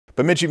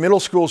Bemidji Middle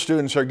School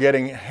students are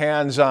getting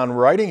hands-on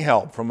writing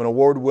help from an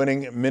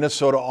award-winning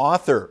Minnesota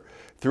author.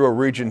 Through a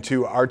Region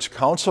 2 Arts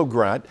Council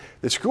grant,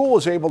 the school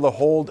was able to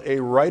hold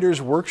a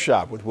writer's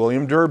workshop with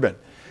William Durbin.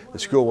 The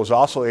school was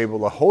also able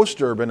to host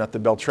Durbin at the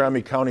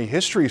Beltrami County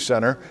History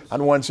Center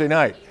on Wednesday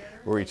night,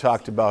 where he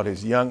talked about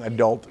his young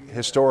adult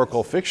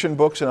historical fiction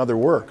books and other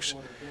works.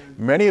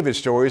 Many of his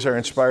stories are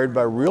inspired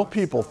by real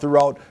people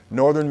throughout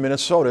northern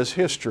Minnesota's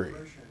history.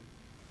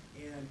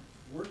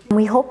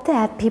 We hope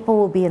that people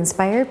will be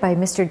inspired by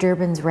Mr.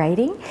 Durbin's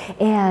writing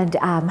and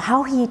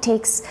how he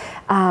takes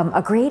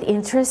a great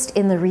interest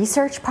in the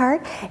research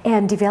part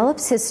and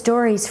develops his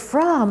stories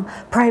from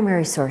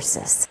primary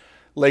sources.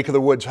 Lake of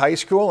the Woods High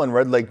School and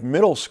Red Lake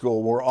Middle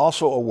School were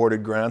also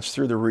awarded grants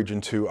through the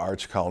Region 2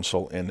 Arts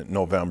Council in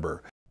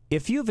November.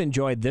 If you've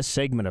enjoyed this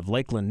segment of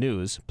Lakeland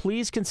News,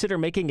 please consider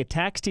making a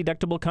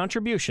tax-deductible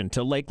contribution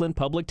to Lakeland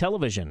Public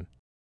Television.